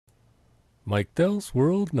Mike Dell's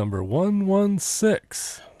World number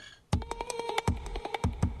 116.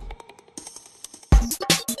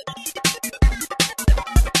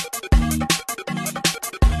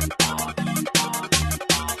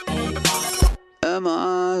 Am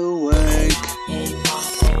I awake?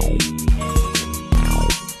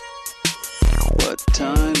 What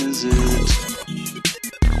time is it?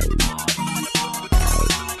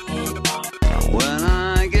 When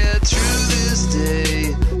I get through this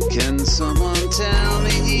day, can someone tell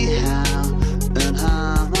me how and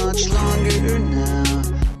how much longer now?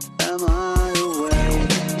 Am I awake?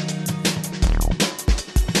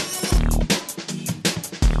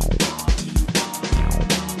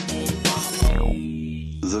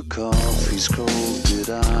 The coffee's cold, did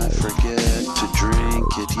I forget to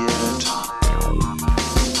drink it yet?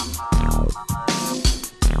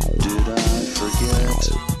 Did I forget?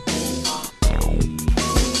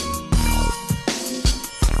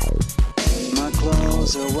 My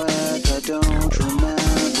clothes are wet, I don't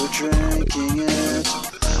remember drinking it.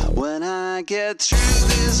 When I get through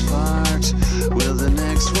this part, will the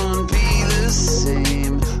next one be the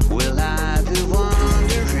same? Will I be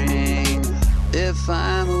wondering if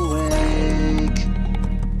I'm awake?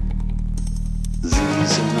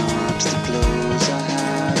 These are not the clothes I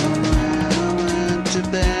had on when I went to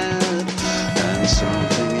bed, and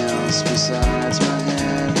something else besides my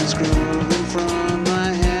head is growing from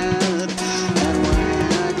my head. And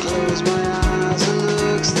when I close my eyes, it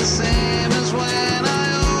looks the same as when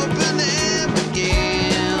I open them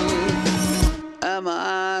again. Am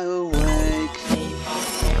I awake?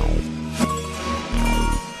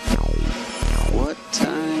 What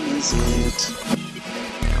time is it?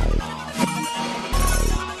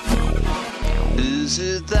 Is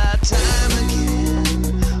it that time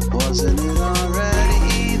again? Wasn't it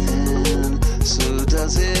already then? So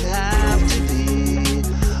does it have to be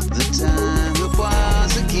the time it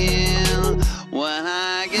was again? When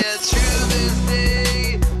I get through this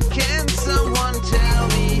day, can someone tell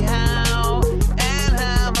me how and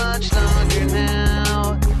how much longer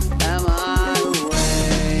now? Am I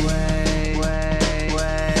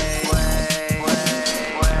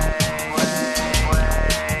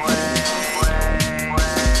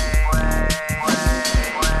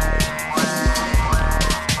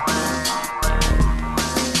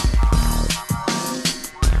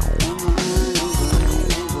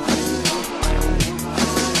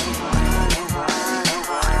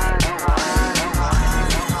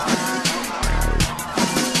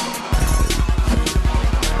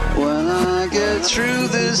When I get through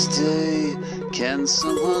this day, can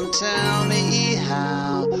someone tell me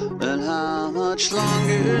how and how much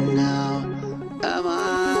longer now? Am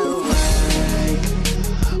I awake?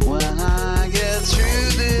 When I get through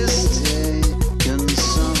this day, can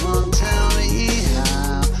someone tell me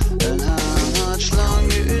how and how much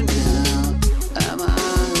longer now? Am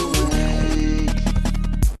I awake?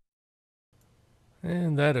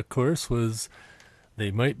 And that, of course, was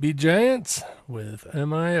They Might Be Giants with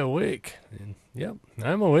Am I Awake? And yep,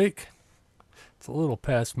 I'm awake. It's a little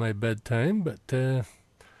past my bedtime, but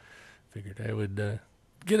figured I would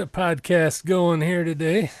get a podcast going here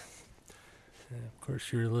today. Of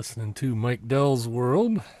course, you're listening to Mike Dell's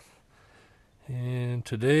World. And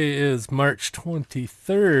today is March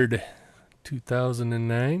 23rd,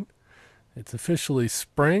 2009. It's officially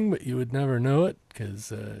spring, but you would never know it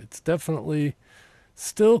because it's definitely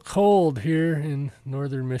still cold here in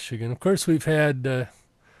northern Michigan. Of course, we've had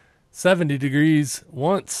 70 degrees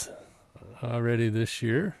once already this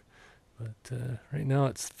year, but right now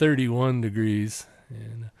it's 31 degrees.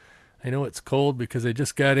 And I know it's cold because I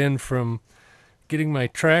just got in from getting my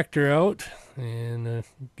tractor out and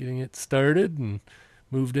getting it started and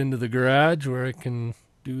moved into the garage where I can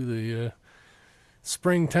do the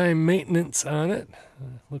springtime maintenance on it.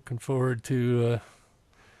 Looking forward to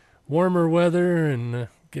warmer weather and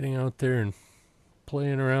getting out there and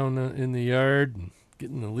playing around in the yard and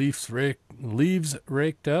getting the leaves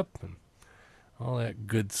raked up and all that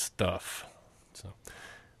good stuff. So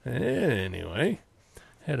anyway,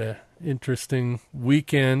 had a interesting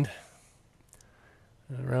weekend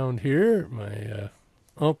around here. My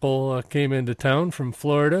uncle came into town from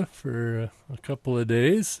Florida for a couple of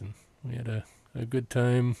days, and we had a good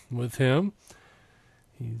time with him.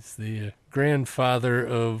 He's the grandfather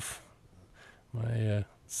of my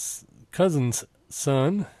cousin's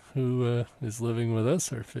son, who is living with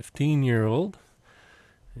us, our 15-year-old.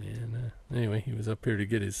 And anyway, he was up here to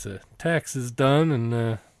get his taxes done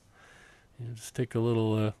and just take a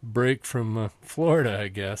little break from Florida, I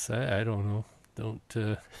guess. I don't know.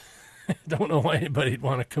 Don't know why anybody'd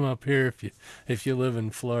want to come up here if you live in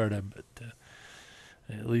Florida, but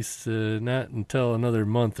At least not until another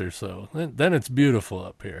month or so. Then it's beautiful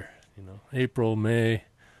up here. April, May,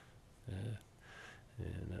 uh,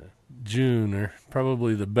 and June are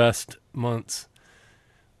probably the best months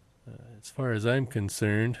as far as I'm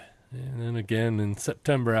concerned. And then again in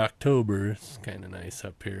September, October, it's kind of nice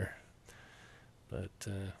up here. But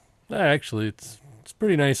actually, it's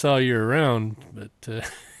pretty nice all year round. But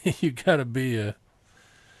you got to be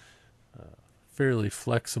fairly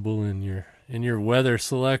flexible in your weather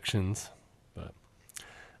selections. But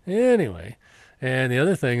anyway, and the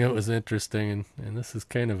other thing that was interesting, and this is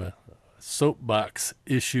kind of a soapbox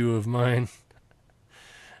issue of mine.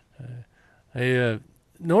 I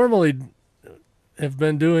normally have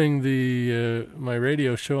been doing the my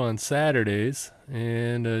radio show on Saturdays,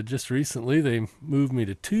 and just recently they moved me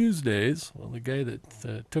to Tuesdays. Well, the guy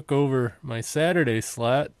that took over my Saturday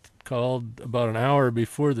slot called about an hour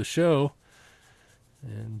before the show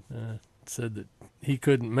and said that he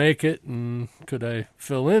couldn't make it and could I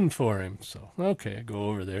fill in for him. So, okay, I go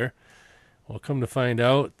over there. Well, come to find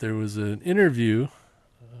out, there was an interview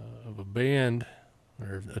of a band,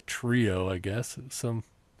 or a trio, I guess, some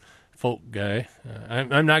folk guy.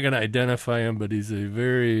 I'm not going to identify him, but he's a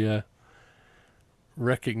very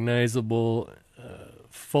recognizable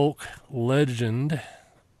folk legend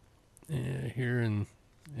here in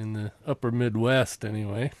the upper Midwest,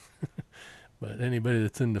 anyway. But anybody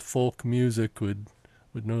that's into folk music would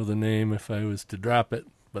know the name if I was to drop it,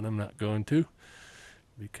 but I'm not going to,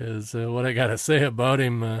 because what I got to say about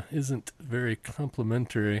him isn't very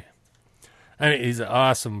complimentary. I mean, he's an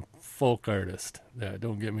awesome folk artist.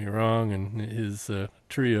 Don't get me wrong, and his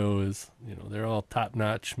trio is, they're all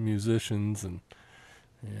top-notch musicians and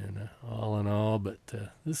all in all. But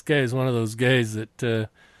this guy is one of those guys that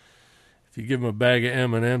if you give him a bag of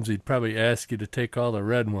M&Ms, he'd probably ask you to take all the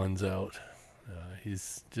red ones out.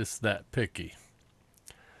 He's just that picky.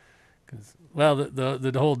 Well,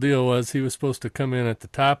 the whole deal was he was supposed to come in at the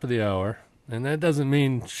top of the hour, and that doesn't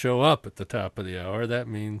mean show up at the top of the hour. That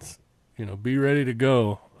means, be ready to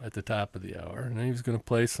go at the top of the hour. And he was going to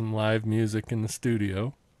play some live music in the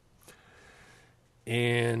studio.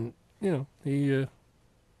 And, he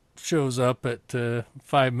shows up at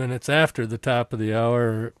 5 minutes after the top of the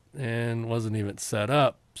hour and wasn't even set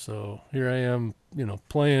up. So here I am,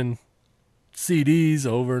 playing CDs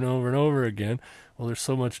over and over and over again. Well, there's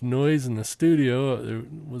so much noise in the studio, there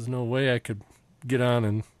was no way I could get on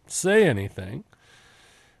and say anything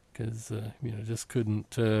because, just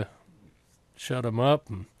couldn't shut them up.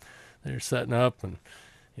 And they're setting up and,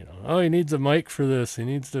 he needs a mic for this. He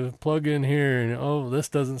needs to plug in here. And, this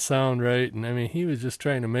doesn't sound right. And, I mean, he was just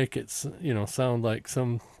trying to make it, sound like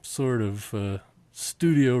some sort of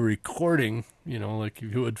studio recording, like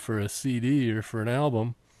you would for a CD or for an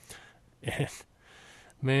album. And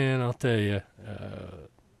man, I'll tell you,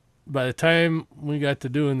 by the time we got to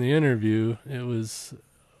doing the interview, it was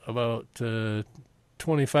about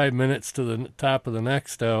 25 minutes to the top of the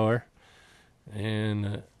next hour,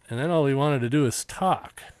 and then all he wanted to do is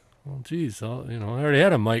talk. Well, geez, I already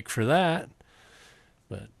had a mic for that.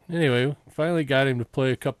 But anyway, finally got him to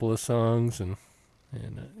play a couple of songs, and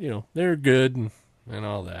they're good and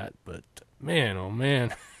all that. But man, oh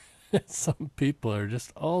man. Some people are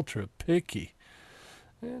just ultra picky.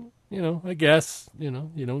 And, I guess, you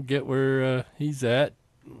don't get where he's at,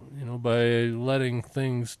 by letting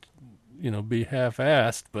things, be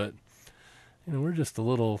half-assed. But, we're just a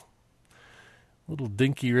little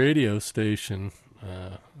dinky radio station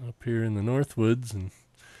up here in the Northwoods.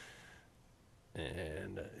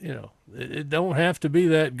 And it don't have to be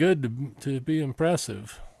that good to be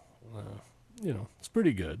impressive. It's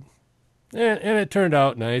pretty good. And it turned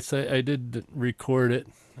out nice. I did record it.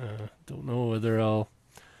 Don't know whether I'll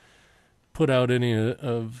put out any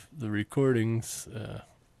of the recordings,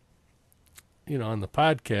 on the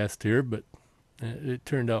podcast here, but it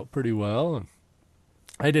turned out pretty well. And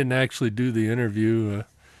I didn't actually do the interview.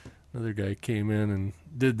 Another guy came in and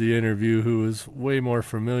did the interview who was way more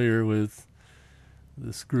familiar with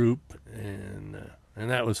this group, and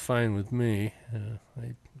that was fine with me.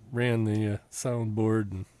 I ran the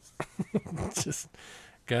soundboard and just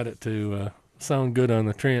got it to sound good on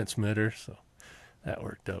the transmitter, so that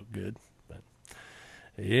worked out good. But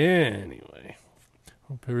yeah, anyway,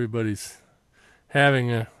 hope everybody's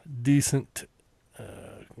having a decent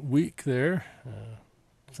week there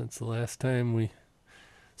since the last time we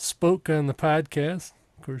spoke on the podcast.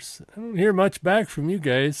 Of course, I don't hear much back from you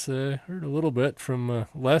guys. Heard a little bit from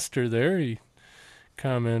Lester there. He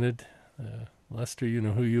commented, Lester, you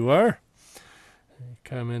know who you are. He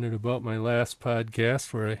commented about my last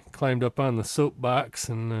podcast where I climbed up on the soapbox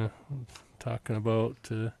and talking about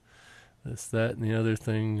this, that, and the other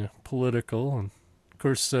thing political. And of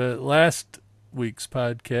course, last week's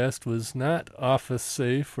podcast was not office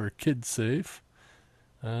safe or kid safe.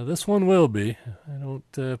 This one will be. I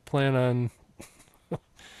don't plan on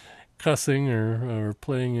cussing or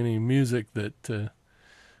playing any music that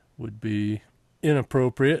would be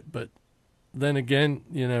inappropriate, but then again,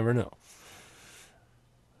 you never know.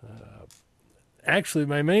 Actually,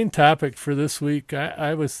 my main topic for this week,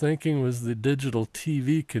 I was thinking, was the digital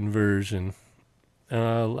TV conversion.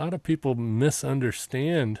 A lot of people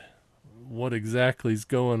misunderstand what exactly is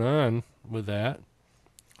going on with that.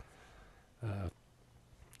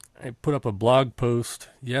 I put up a blog post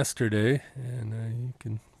yesterday, and you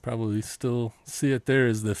can probably still see it there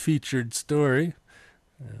as the featured story.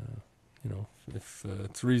 If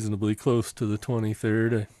it's reasonably close to the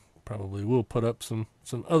 23rd, I probably will put up some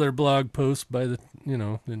other blog posts by the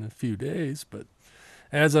in a few days. But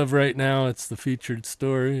as of right now, it's the featured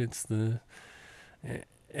story.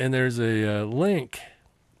 And there's a link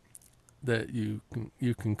that you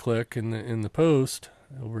can click in the post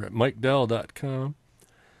over at MikeDell.com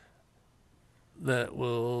that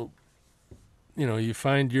will, you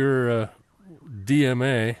find your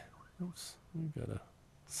DMA. Oops, we got a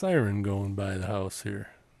siren going by the house here.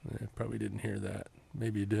 I probably didn't hear that.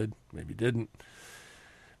 Maybe you did, maybe you didn't.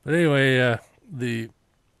 But anyway, the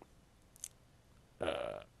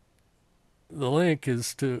link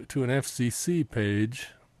is to an FCC page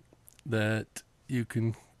that you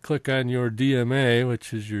can click on your DMA,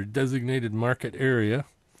 which is your designated market area.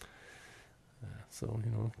 So,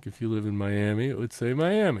 if you live in Miami, it would say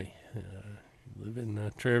Miami. You live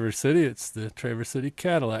in Traverse City, it's the Traverse City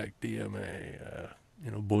Cadillac DMA.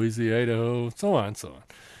 Boise, Idaho, so on, so on.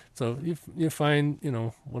 So you find,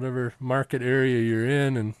 whatever market area you're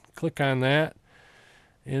in and click on that,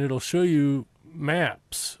 and it'll show you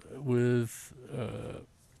maps with,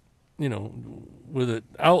 with it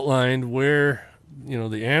outlined where,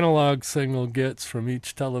 the analog signal gets from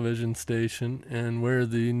each television station and where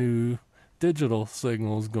the new digital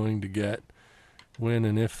signal is going to get when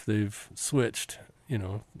and if they've switched.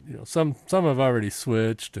 Some have already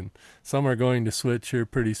switched, and some are going to switch here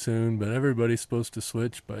pretty soon, but everybody's supposed to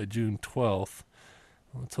switch by June 12th.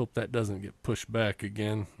 Let's hope that doesn't get pushed back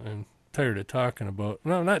again. I'm tired of talking about it.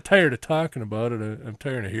 No, I'm not tired of talking about it. I'm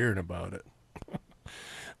tired of hearing about it.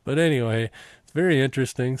 But anyway, it's very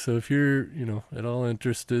interesting. So if you're, at all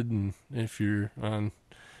interested, and if you're on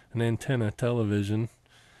an antenna television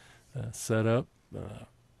setup,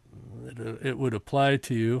 it would apply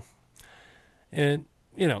to you. And,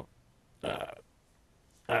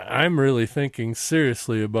 I'm really thinking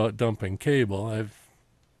seriously about dumping cable. I've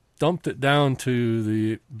dumped it down to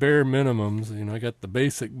the bare minimums. I got the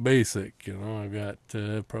basic. I've got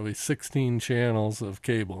probably 16 channels of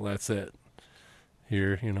cable. That's it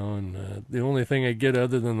here, and the only thing I get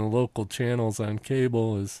other than the local channels on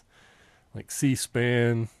cable is like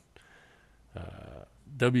C-SPAN,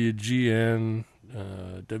 WGN,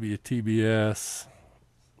 WTBS,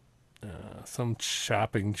 some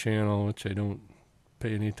shopping channel, which I don't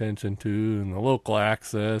pay any attention to, and the local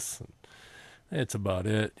access. It's about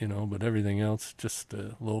it, but everything else just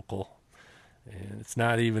local. And it's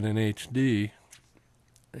not even in HD.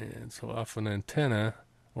 And so off an antenna,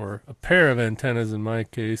 or a pair of antennas in my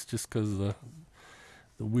case, just because of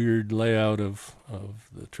the weird layout of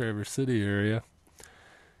the Traverse City area,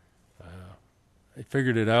 I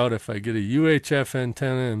figured it out. If I get a UHF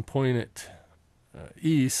antenna and point it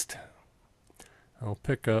east, I'll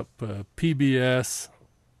pick up PBS,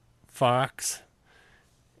 Fox,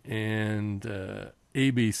 and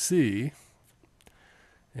ABC,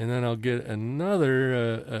 and then I'll get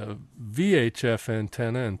another VHF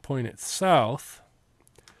antenna and point it south,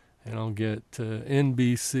 and I'll get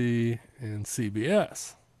NBC and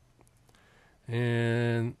CBS.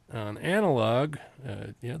 And on analog,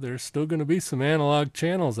 there's still going to be some analog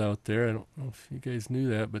channels out there. I don't know if you guys knew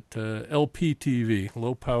that, but LPTV,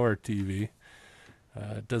 low power TV,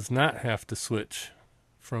 does not have to switch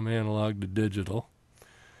from analog to digital.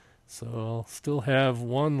 So I'll still have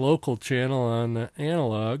one local channel on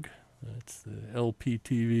analog. That's the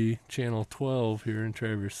LPTV channel 12 here in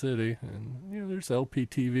Traverse City. And, there's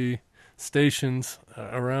LPTV stations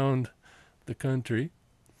around the country.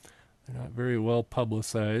 They're not very well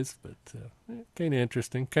publicized, but kind of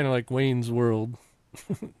interesting. Kind of like Wayne's World.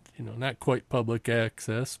 Not quite public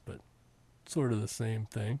access, but sort of the same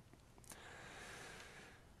thing.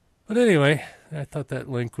 But anyway, I thought that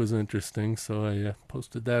link was interesting, so I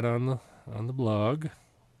posted that on the blog,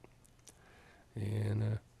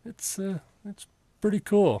 and it's pretty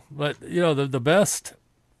cool. But the best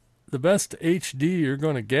HD you're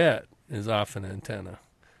going to get is off an antenna.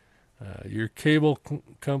 Your cable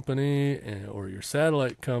company or your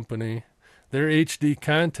satellite company, their HD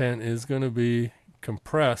content is going to be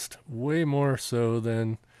compressed way more so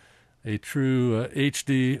than a true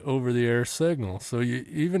HD over-the-air signal. So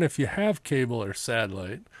even if you have cable or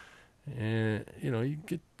satellite, and you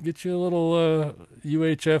get you a little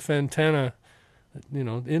UHF antenna,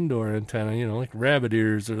 indoor antenna, like rabbit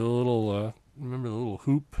ears or the little remember the little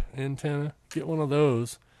hoop antenna. Get one of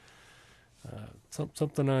those.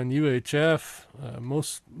 Something on UHF.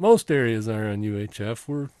 Most areas are on UHF.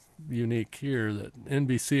 We're unique here that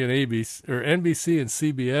NBC and ABC or NBC and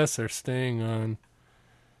CBS are staying on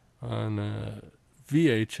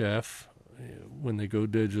VHF when they go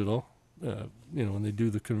digital. When they do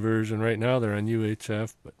the conversion. Right now they're on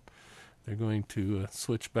UHF, but they're going to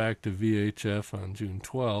switch back to VHF on June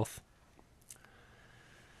 12th.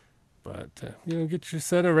 But, get your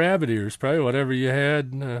set of rabbit ears. Probably whatever you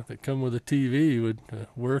had that come with a TV would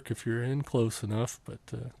work if you're in close enough. But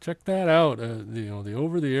check that out. The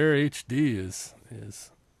over-the-air HD is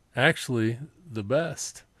actually the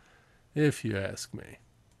best, if you ask me.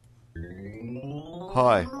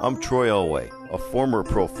 Hi, I'm Troy Elway, a former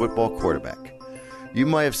pro football quarterback. You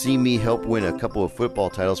might have seen me help win a couple of football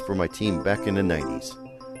titles for my team back in the 90s.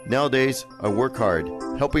 Nowadays, I work hard,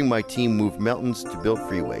 helping my team move mountains to build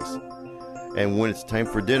freeways. And when it's time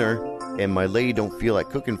for dinner, and my lady don't feel like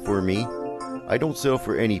cooking for me, I don't settle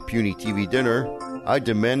for any puny TV dinner. I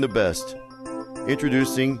demand the best.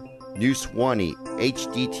 Introducing new Swanee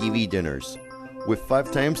HD TV dinners, with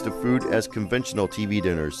 5 times the food as conventional TV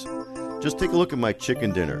dinners. Just take a look at my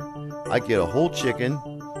chicken dinner. I get a whole chicken,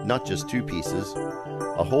 not just 2 pieces,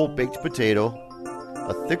 a whole baked potato,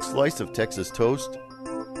 a thick slice of Texas toast,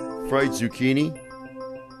 fried zucchini,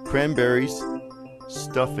 cranberries,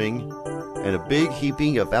 stuffing, and a big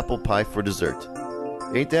heaping of apple pie for dessert.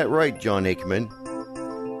 Ain't that right, John Aikman?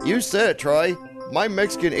 You said it, Troy. My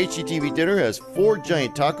Mexican HGTV dinner has 4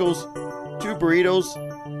 giant tacos, 2 burritos,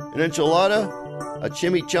 an enchilada, a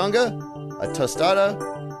chimichanga, a tostada,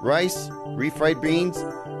 rice, refried beans,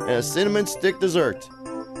 and a cinnamon stick dessert.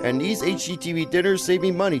 And these HGTV dinners save me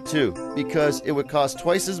money too, because it would cost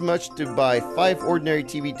twice as much to buy 5 ordinary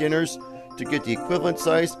TV dinners to get the equivalent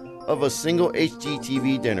size of a single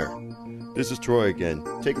HGTV dinner. This is Troy again.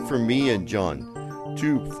 Take it from me and John,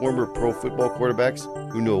 2 former pro football quarterbacks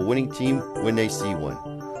who know a winning team when they see one.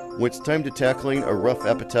 When it's time to tackling a rough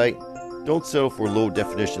appetite, don't settle for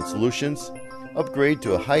low-definition solutions. Upgrade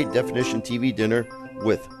to a high-definition TV dinner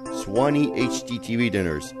with Swanee HD TV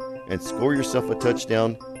dinners and score yourself a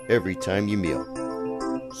touchdown every time you meal.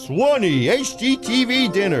 Swanee HD TV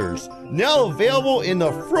dinners, now available in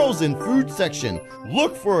the frozen food section.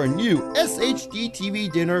 Look for a new SHD TV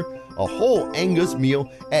dinner, a whole Angus meal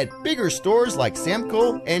at bigger stores like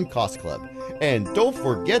Samco and Cost Club. And don't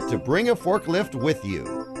forget to bring a forklift with you.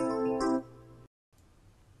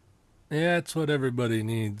 Yeah, that's what everybody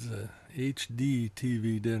needs, a HD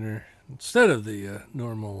TV dinner instead of the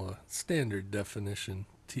normal standard definition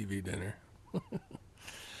TV dinner.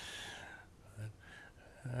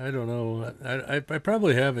 I don't know. I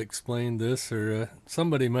probably have explained this, or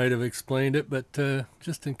somebody might have explained it, but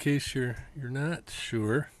just in case you're not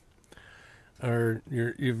sure, or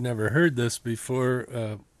you've never heard this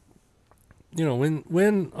before,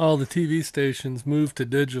 when all the TV stations move to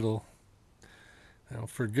digital,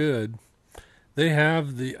 for good, they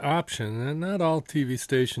have the option, and not all TV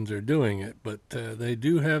stations are doing it, but they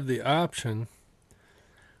do have the option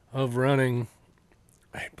of running,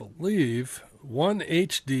 I believe, 1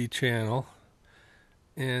 HD channel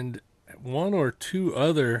and 1 or 2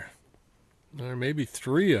 other, or maybe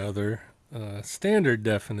 3 other standard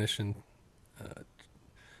definition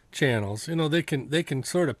channels. They can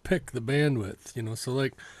sort of pick the bandwidth. So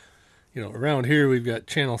like, around here we've got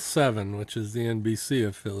channel 7, which is the NBC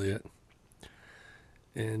affiliate,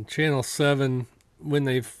 and channel 7, when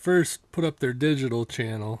they first put up their digital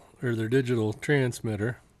channel or their digital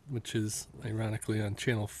transmitter, which is ironically on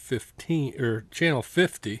channel 15 or channel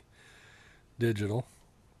 50 digital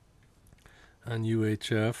on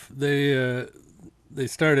UHF. They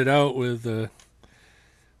started out with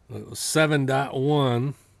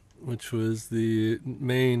 7.1, which was the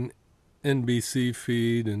main NBC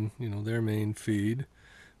feed and their main feed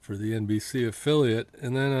for the NBC affiliate,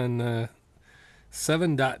 and then on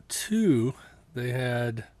 7.2 they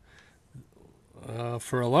had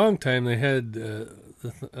for a long time they had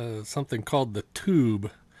something called the Tube,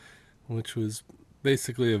 which was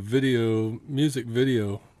basically a music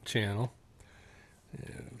video channel,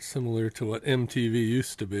 similar to what MTV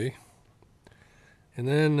used to be. And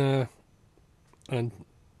then on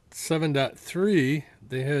 7.3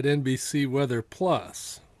 they had NBC Weather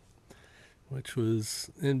Plus, which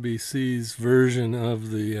was NBC's version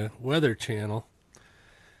of the Weather Channel,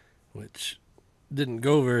 which didn't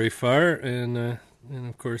go very far, and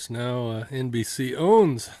of course now NBC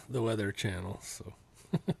owns the Weather Channel, so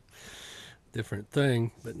different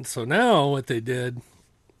thing. But so now what they did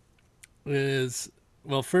is,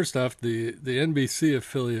 well, first off, the NBC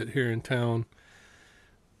affiliate here in town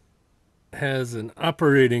has an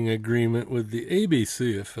operating agreement with the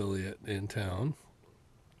ABC affiliate in town.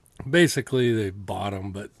 Basically, they bought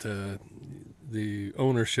them, but the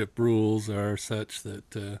ownership rules are such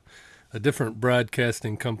that a different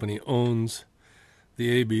broadcasting company owns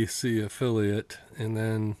the ABC affiliate, and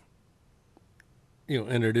then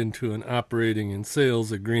entered into an operating and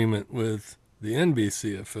sales agreement with the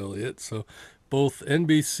NBC affiliate. So both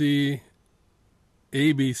NBC,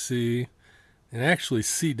 ABC, and actually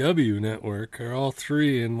CW Network are all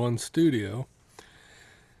three in one studio.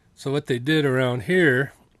 So what they did around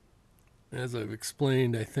here, as I've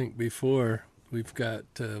explained, I think before, we've got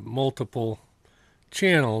multiple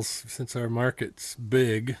channels since our market's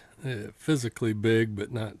big, physically big,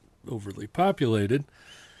 but not overly populated.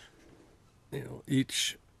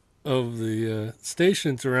 Each of the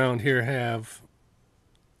stations around here have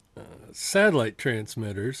satellite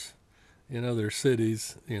transmitters in other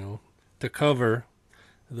cities, to cover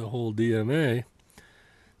the whole DMA.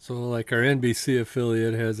 So like our NBC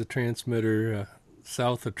affiliate has a transmitter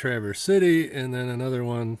south of Traverse City and then another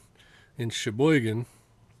one in Sheboygan.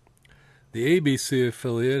 The ABC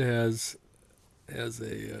affiliate has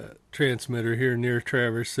a transmitter here near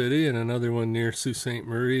Traverse City and another one near Sault Ste.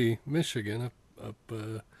 Marie, Michigan, up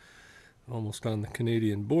almost on the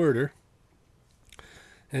Canadian border.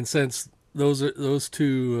 And since those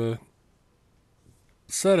two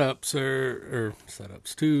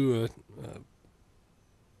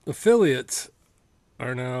affiliates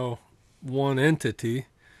are now one entity,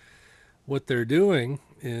 what they're doing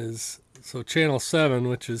is, so Channel 7,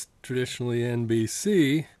 which is traditionally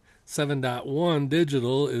NBC, 7.1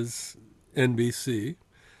 digital is NBC,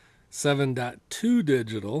 7.2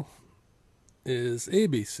 digital is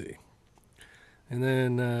ABC. And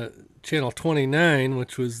then Channel 29,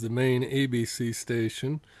 which was the main ABC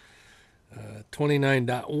station,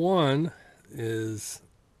 29.1 is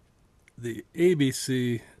the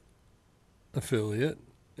ABC affiliate,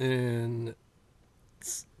 and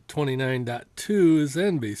 29.2 is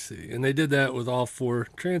NBC. And they did that with all four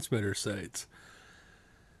transmitter sites.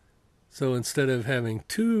 So instead of having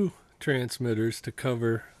two transmitters to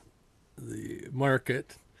cover the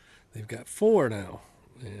market, they've got four now.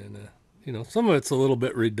 And, some of it's a little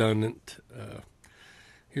bit redundant.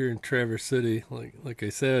 Here in Traverse City, like I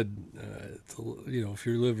said, if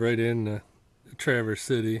you live right in Traverse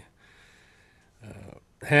City,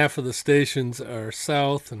 half of the stations are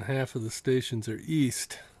south and half of the stations are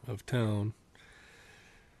east of town.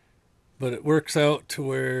 But it works out to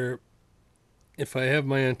where if I have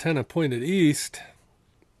my antenna pointed east,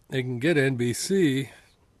 I can get NBC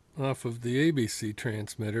off of the ABC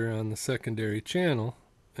transmitter on the secondary channel.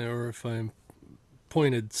 Or if I'm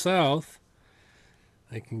pointed south,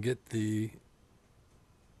 I can get the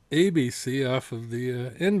ABC off of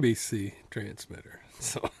the NBC transmitter.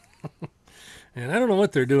 So, and I don't know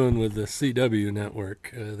what they're doing with the CW network.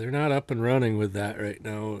 They're not up and running with that right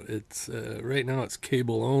now. It's right now it's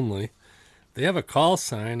cable only. They have a call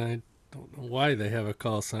sign. I don't know why they have a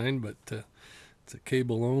call sign, but it's a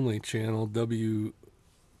cable only channel. WVBC,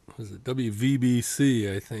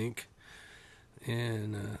 I think,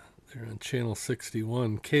 and they're on channel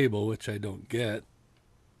 61 cable, which I don't get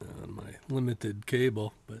on my limited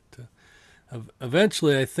cable, but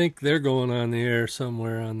eventually I think they're going on the air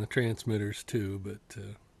somewhere on the transmitters too, but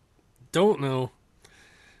don't know.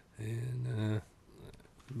 And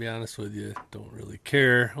to be honest with you, don't really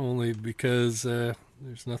care, only because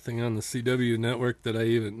there's nothing on the CW network that I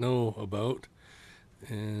even know about.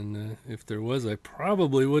 And if there was, I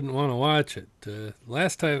probably wouldn't want to watch it.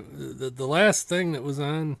 Last time, the last thing that was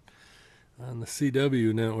on the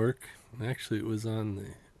CW network, actually it was on the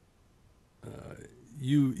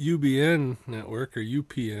UBN network or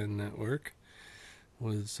UPN network,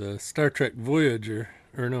 was Star Trek Voyager,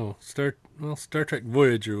 or no, Star Trek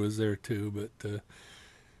Voyager was there too, but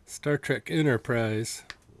Star Trek Enterprise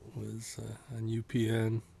was on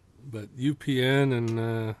UPN, but UPN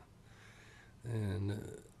and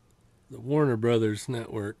the Warner Brothers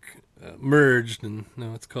network merged, and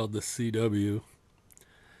now it's called the CW.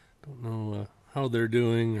 Don't know how they're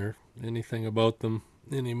doing or anything about them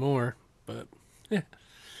anymore, but yeah,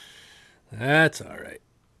 that's all right.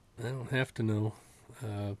 I don't have to know.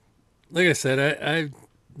 Like I said, I'm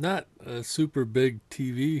not a super big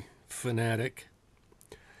TV fanatic.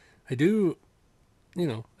 I do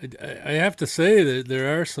I have to say that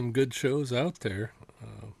there are some good shows out there.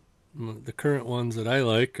 The current ones that I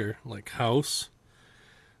like are like House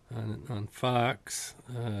on Fox,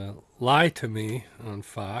 Lie to Me on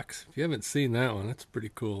Fox. If you haven't seen that one, it's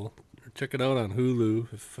pretty cool. Or check it out on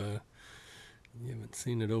Hulu if you haven't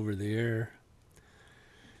seen it over the air.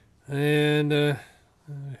 And I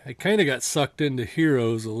kind of got sucked into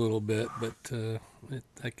Heroes a little bit, but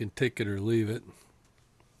I can take it or leave it.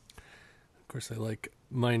 Of course, I like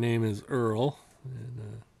My Name is Earl.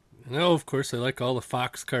 And of course, I like all the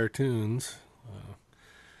Fox cartoons.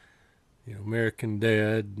 American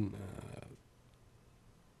Dad,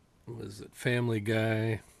 was it Family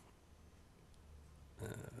Guy,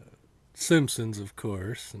 Simpsons, of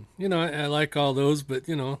course. And, I like all those, but,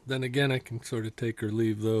 then again, I can sort of take or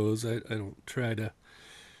leave those. I don't try to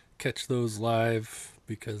catch those live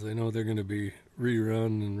because I know they're going to be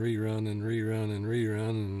rerun and rerun and rerun and rerun.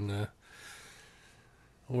 And,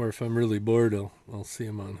 or if I'm really bored, I'll see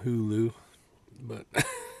them on Hulu. But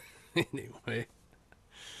anyway.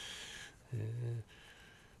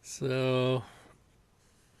 So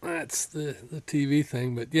that's the TV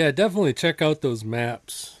thing. But yeah, definitely check out those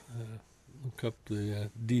maps. Look up the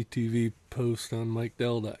DTV post on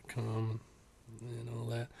MikeDell.com and all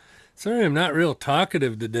that. Sorry, I'm not real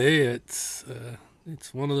talkative today. It's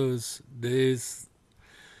one of those days.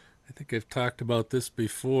 I think I've talked about this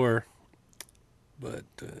before, but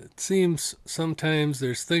it seems sometimes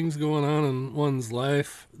there's things going on in one's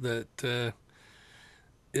life that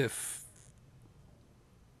if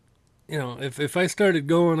I started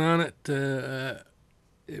going on it,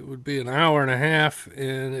 it would be an hour and a half,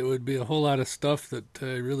 and it would be a whole lot of stuff that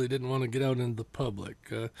I really didn't want to get out into the public.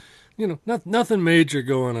 Nothing major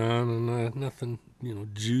going on, and nothing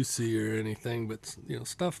juicy or anything, but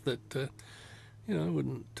stuff that I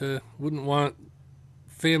wouldn't want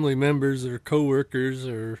family members or coworkers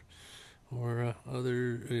or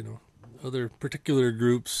other particular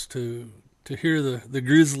groups to hear the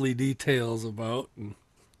grisly details about. And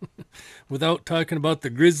without talking about the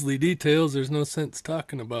grisly details, there's no sense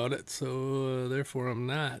talking about it, so therefore I'm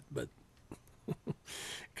not. But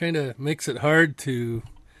kind of makes it hard to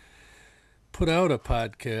put out a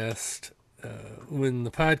podcast when the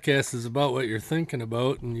podcast is about what you're thinking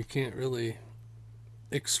about, and you can't really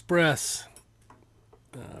express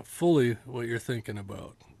fully what you're thinking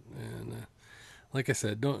about. And like I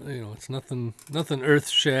said, it's nothing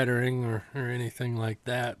earth-shattering or anything like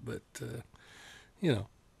that, but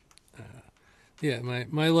yeah,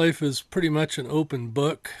 my life is pretty much an open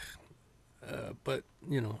book, but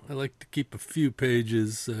I like to keep a few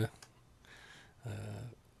pages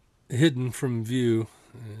hidden from view,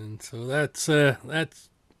 and so that's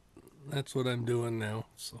what I'm doing now.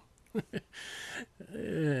 So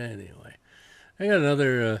anyway, I got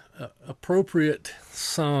another appropriate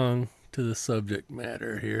song to the subject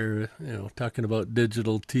matter here. Talking about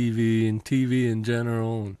digital TV and TV in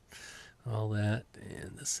general and all that.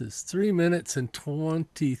 And this is 3 minutes and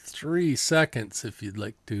 23 seconds if you'd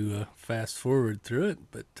like to fast forward through it.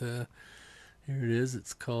 But here it is.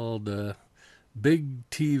 It's called Big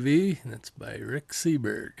TV, and it's by Rick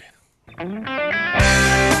Seberg.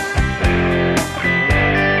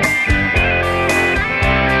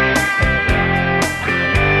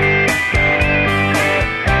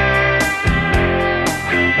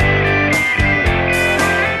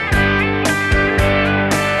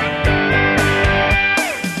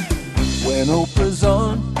 When Oprah's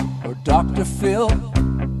on or Dr. Phil,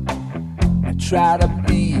 I try to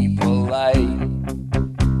be polite.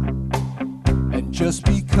 And just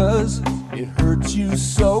because it hurts you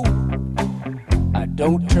so, I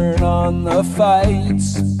don't turn on the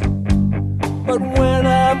fights. But when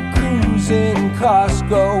I'm cruising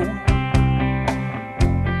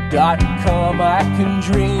Costco.com, I can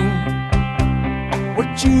dream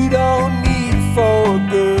what you don't need for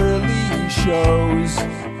girly shows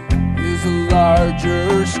is a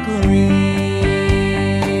larger screen.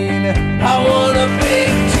 I want a big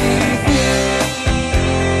TV,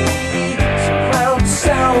 surround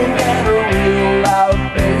sound and a real loud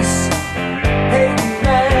bass. Hey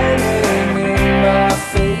man, in my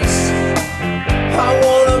face. I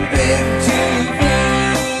want a big TV.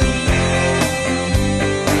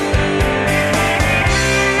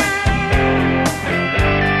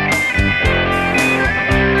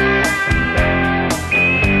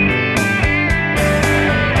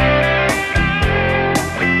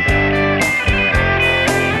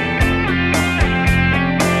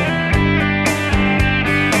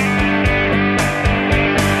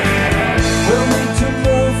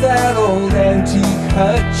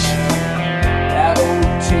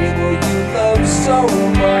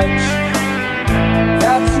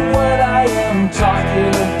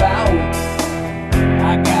 talking about.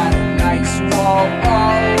 I got a nice wall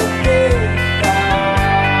all laid out.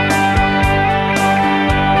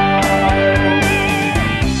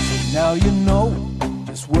 So now you know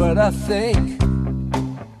just what I think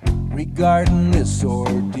regarding this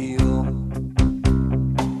ordeal.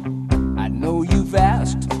 I know you've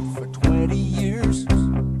asked for 20 years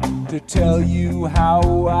to tell you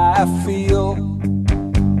how I feel.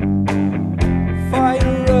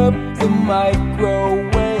 Fire up the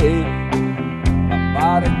microwave. I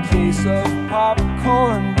bought a case of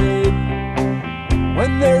popcorn, babe.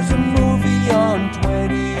 When there's a movie on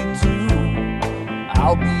 22,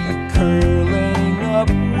 I'll be curling up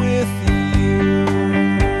with you.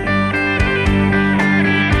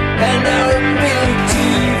 And our big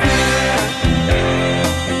TV,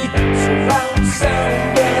 surround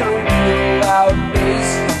sound and a real loud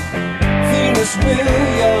bass. Venus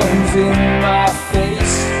Williams in my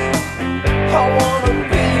face. I want a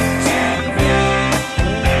big TV.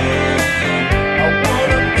 I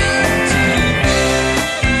want a big TV.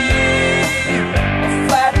 A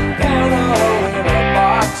flat panel in a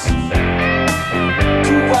box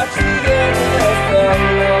to watch the NFL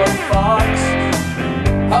on Fox.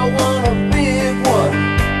 I want a big one,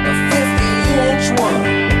 a 50-inch one.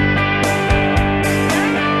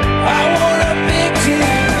 I want a big TV.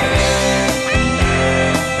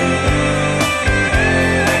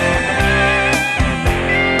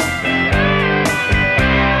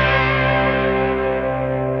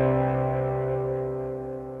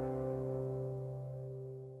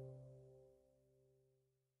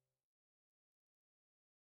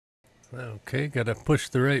 Okay, gotta push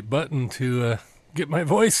the right button to get my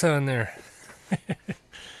voice on there.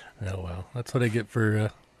 Oh well, that's what I get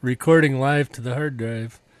for recording live to the hard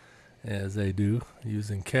drive, as I do,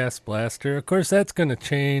 using Cast Blaster. Of course, that's gonna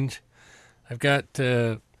change. I've got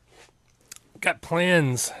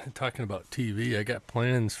plans, talking about TV, I got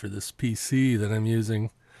plans for this PC that I'm using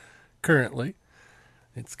currently.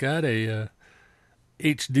 It's got a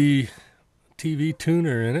HD TV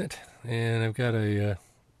tuner in it, and I've got a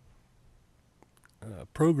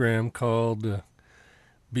program called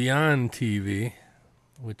Beyond TV,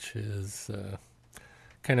 which is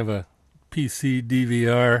kind of a PC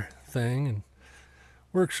DVR thing, and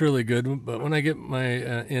works really good. But when I get my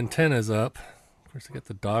antennas up, of course I got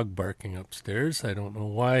the dog barking upstairs. I don't know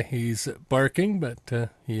why he's barking,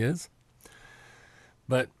 but he is.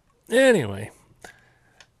 But anyway,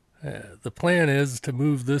 the plan is to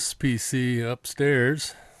move this PC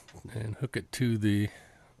upstairs and hook it to the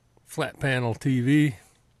flat panel TV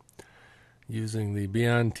using the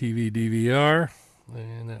Beyond TV DVR,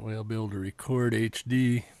 and that way I'll be able to record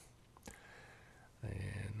HD,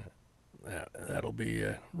 and that'll be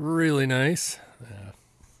really nice.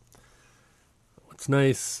 What's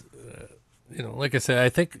nice, like I said, I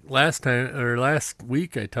think last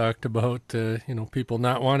week I talked about people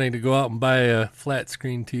not wanting to go out and buy a flat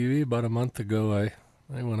screen TV. About a month ago, I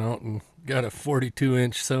went out and got a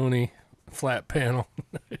 42-inch Sony flat panel.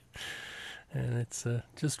 And it's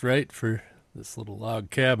just right for this little log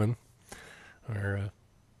cabin. Our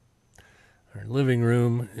living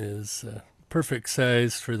room is perfect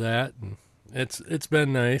size for that, and it's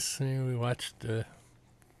been nice. We watched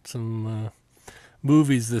some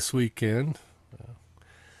movies this weekend,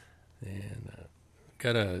 and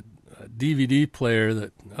got a DVD player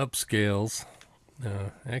that upscales.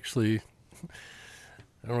 Actually,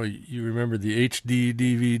 I don't know. You remember the HD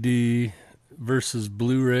DVD versus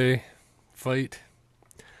Blu-ray fight?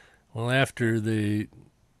 Well, after the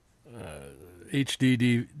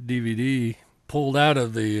HD DVD pulled out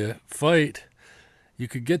of the fight, you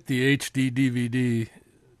could get the HD DVD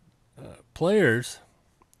players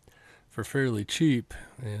for fairly cheap,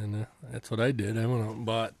 and that's what I did. I went out and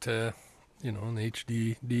bought an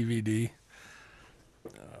HD DVD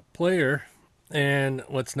player, and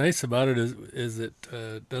what's nice about it is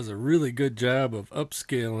it does a really good job of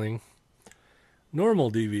upscaling normal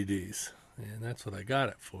DVDs, and that's what I got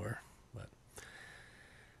it for. But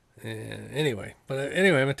anyway, I'm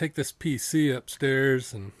gonna take this PC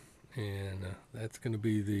upstairs, and that's gonna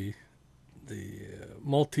be the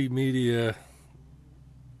multimedia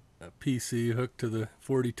PC hooked to the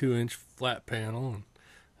 42-inch flat panel, and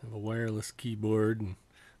have a wireless keyboard and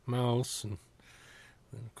mouse, and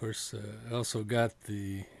of course I also got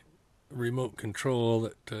the remote control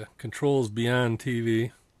that controls Beyond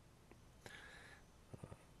TV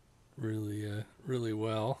really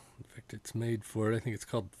well. In fact, it's made for it. I think it's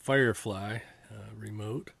called Firefly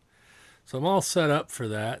remote. So I'm all set up for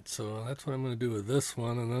that. So that's what I'm going to do with this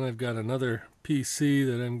one. And then I've got another PC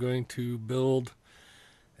that I'm going to build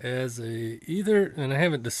as either, and I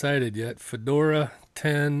haven't decided yet, Fedora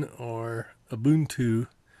 10 or Ubuntu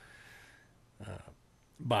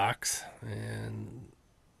box. And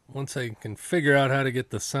once I can figure out how to get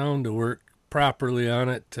the sound to work properly on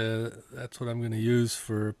it, that's what I'm going to use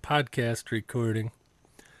for podcast recording.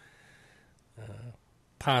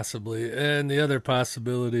 Possibly. And the other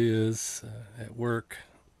possibility is at work,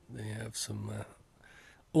 they have some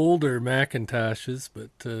older Macintoshes,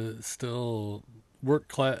 but still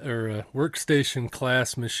workstation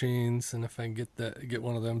class machines. And if I can get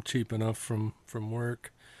one of them cheap enough from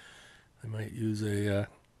work, I might use a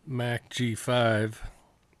Mac G5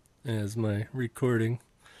 as my recording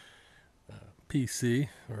PC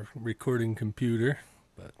or recording computer.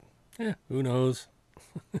 But yeah, who knows?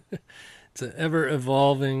 It's an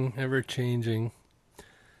ever-evolving, ever-changing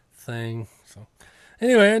thing. So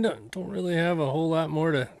anyway, I don't really have a whole lot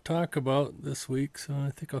more to talk about this week, so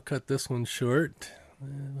I think I'll cut this one short.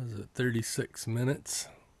 Was it 36 minutes?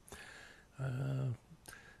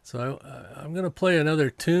 So I'm going to play another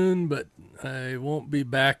tune, but I won't be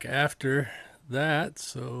back after that,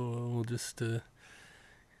 so we'll just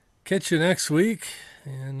catch you next week,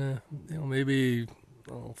 and maybe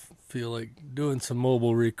I'll feel like doing some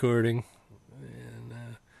mobile recording and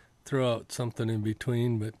throw out something in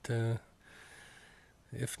between, but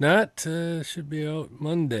if not, should be out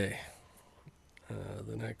Monday,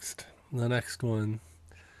 the next one.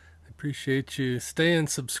 I appreciate you staying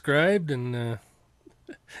subscribed, and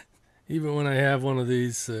even when I have one of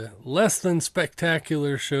these less than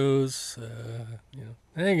spectacular shows,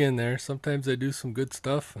 hang in there. Sometimes I do some good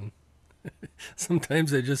stuff, and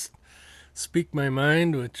sometimes I just speak my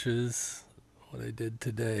mind, which is what I did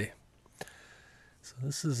today. So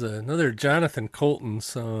this is another Jonathan Colton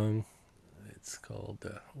song. It's called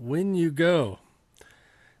When You Go.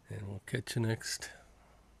 And we'll catch you next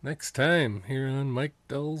time here on Mike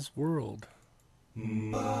Dell's World.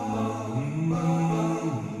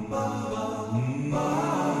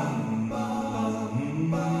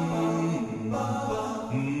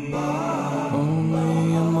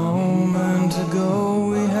 Only a moment ago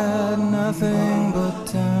we had nothing but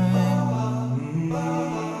time.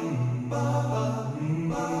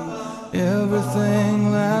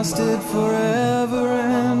 Everything lasted forever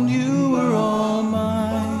and you were all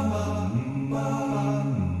mine.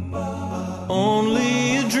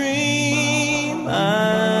 Only a dream,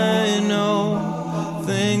 I know,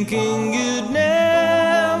 thinking you'd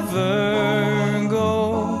never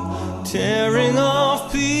go, tearing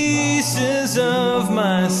off pieces of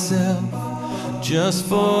myself just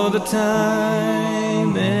for the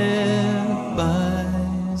time it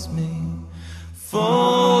buys me.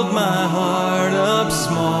 Fold my heart up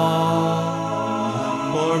small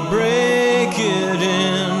or break it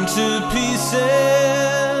into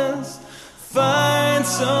pieces. Find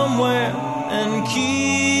somewhere and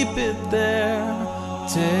keep it there.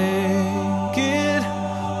 Take it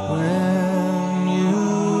when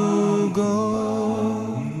you go.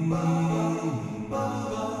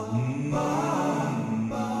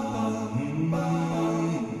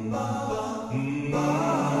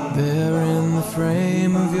 There in the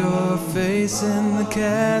frame of your face, in the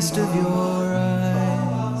cast of your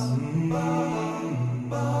eyes,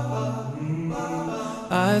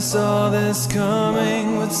 I saw this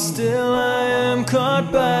coming, but still I am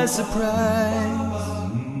caught by surprise.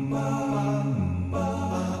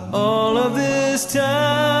 All of this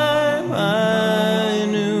time I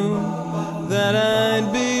knew that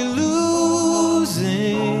I'd be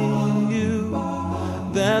losing you.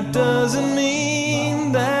 That doesn't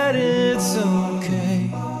mean that it's okay.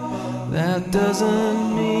 That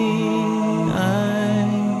doesn't mean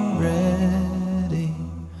I'm ready.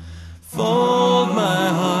 Fold my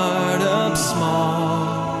heart up small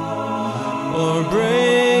or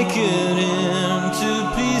break it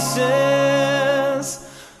into pieces.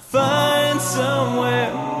 Find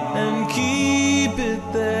somewhere and keep it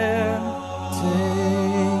there.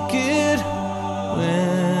 Take it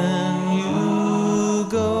when you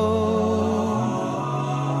go.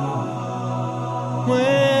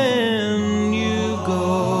 When you go.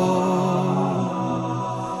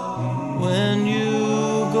 When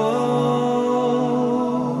you go.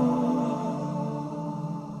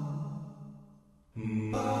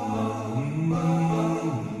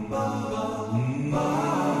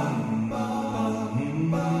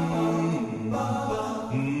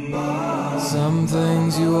 Some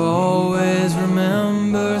things you always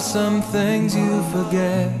remember, some things you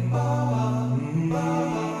forget.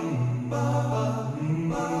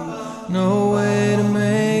 No way to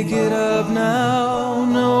make it up now,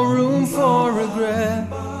 no room for regret.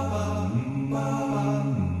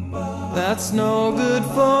 That's no good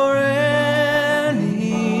for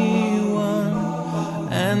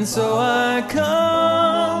And so I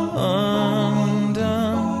come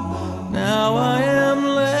undone. Now I am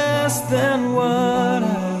less than what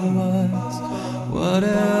I was.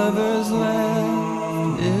 Whatever's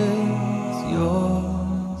left is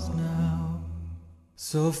yours now.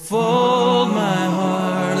 So fold my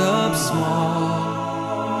heart up small,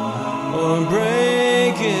 or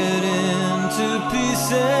break it into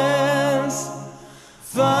pieces.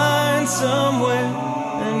 Find somewhere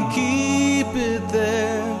and keep it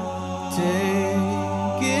there.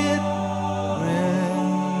 Take it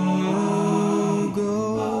when you go.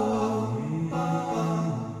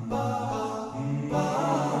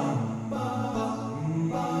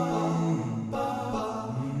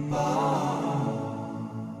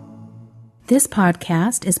 This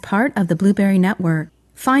podcast is part of the Blueberry Network.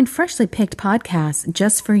 Find freshly picked podcasts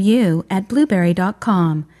just for you at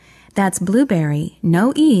blueberry.com. That's blueberry,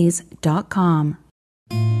 no ease.com.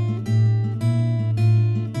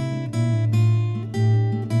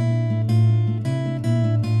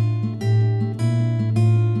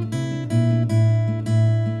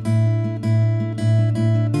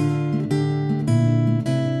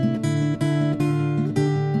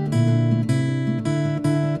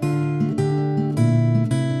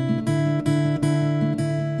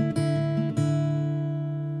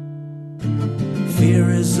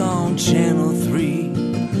 Fear is on Channel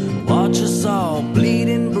 3. Watch us all bleed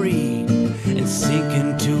and breed and sink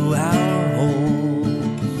into our holes.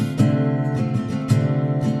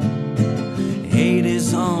 Hate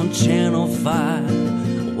is on Channel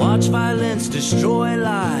 5. Watch violence destroy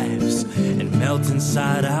lives and melt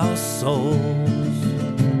inside our souls.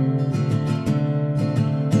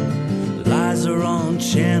 Lies are on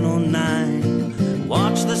Channel 9.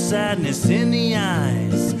 Watch the sadness in the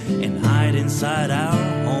eyes and hide inside our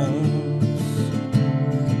homes.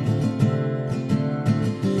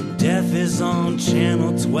 Death is on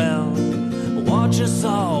Channel 12. Watch us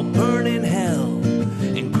all burn in hell,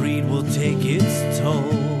 and greed will take its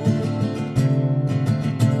toll.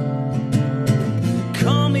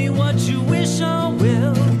 Call me what you wish I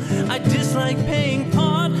will. I dislike paying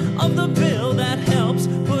part of the bill that helps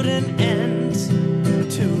put an end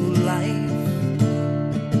to life.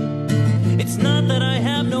 It's not that I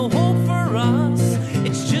have no hope for us,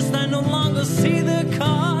 it's just I no longer see the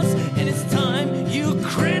cause, and it's time you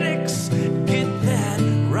critics get that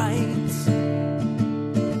right.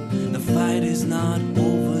 The fight is not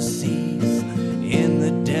overseas, in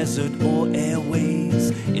the desert or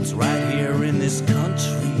airways, it's right here in this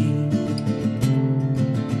country.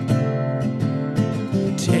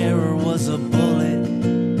 Terror was a bullet,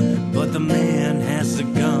 but the man has a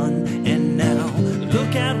gun, and now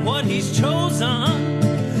look at what he's chosen.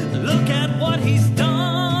 Look at what he's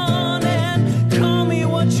done. And call me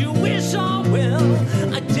what you wish I will.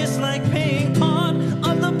 I dislike paying part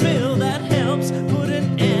of the bill that helps put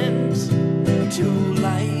an end to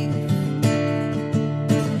life.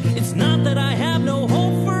 It's not that I have no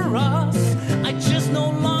hope for us, I just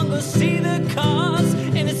no longer see the cause,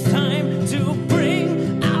 and it's time to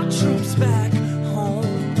bring our troops back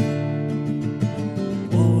home.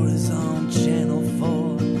 War is on Channel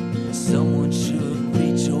 4. Someone should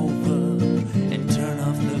reach over and turn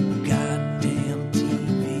off the goddamn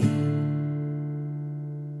TV.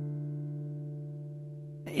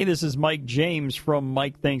 Hey, this is Mike James from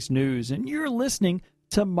Mike Thinks News, and you're listening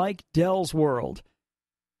to Mike Dell's World.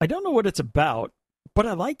 I don't know what it's about, but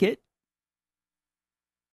I like it.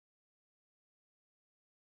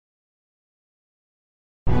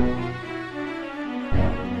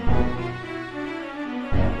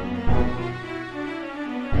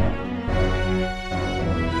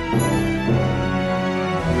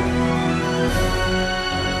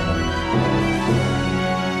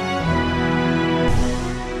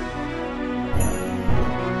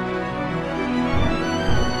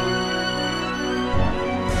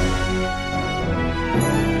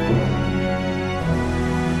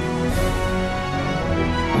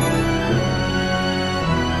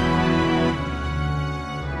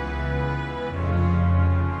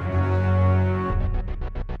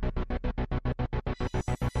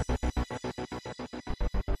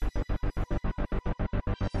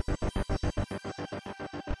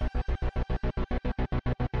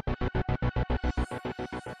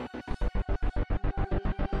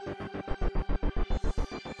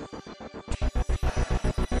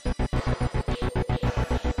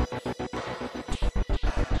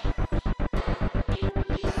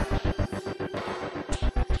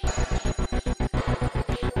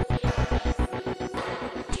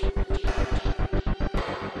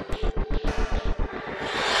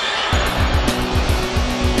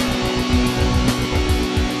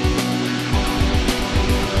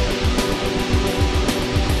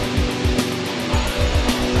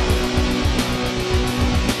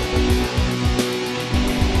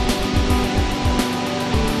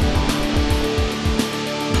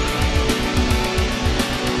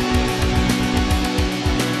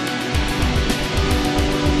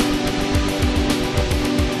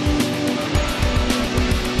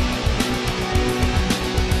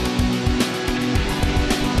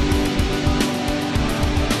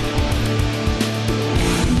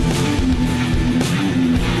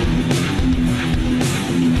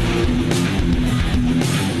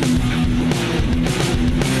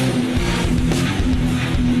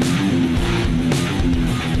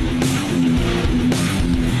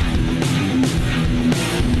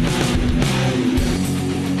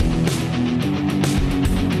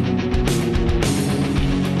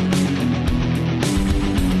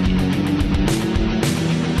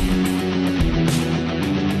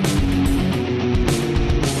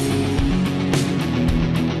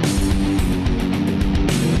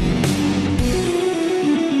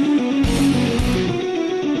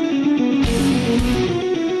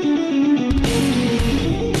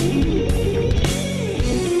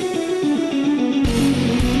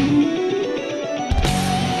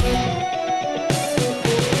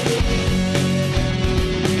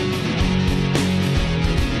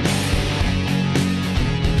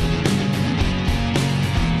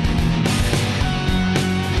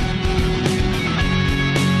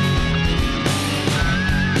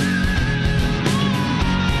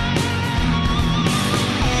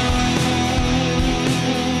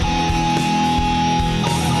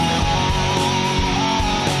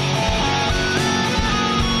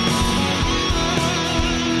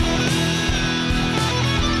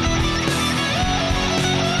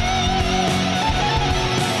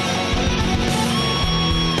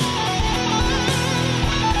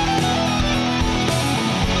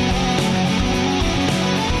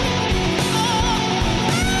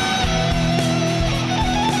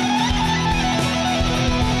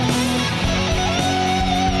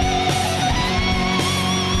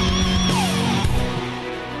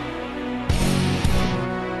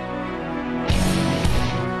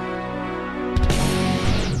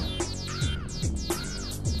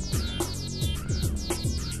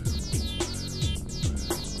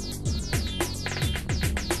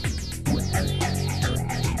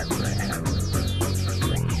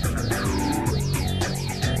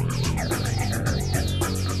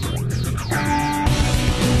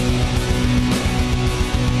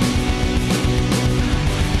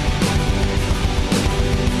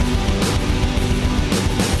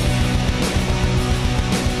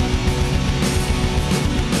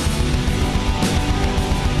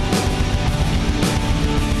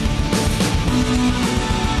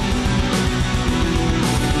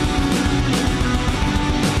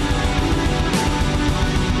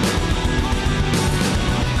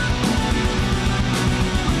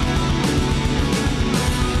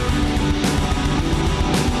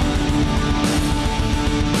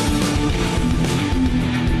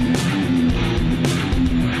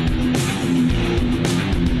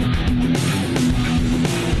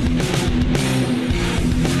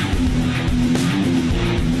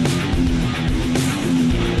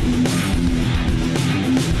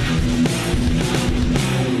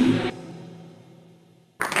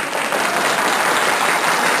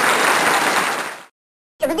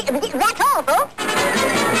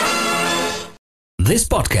 This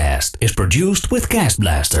podcast is produced with Cast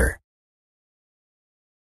Blaster.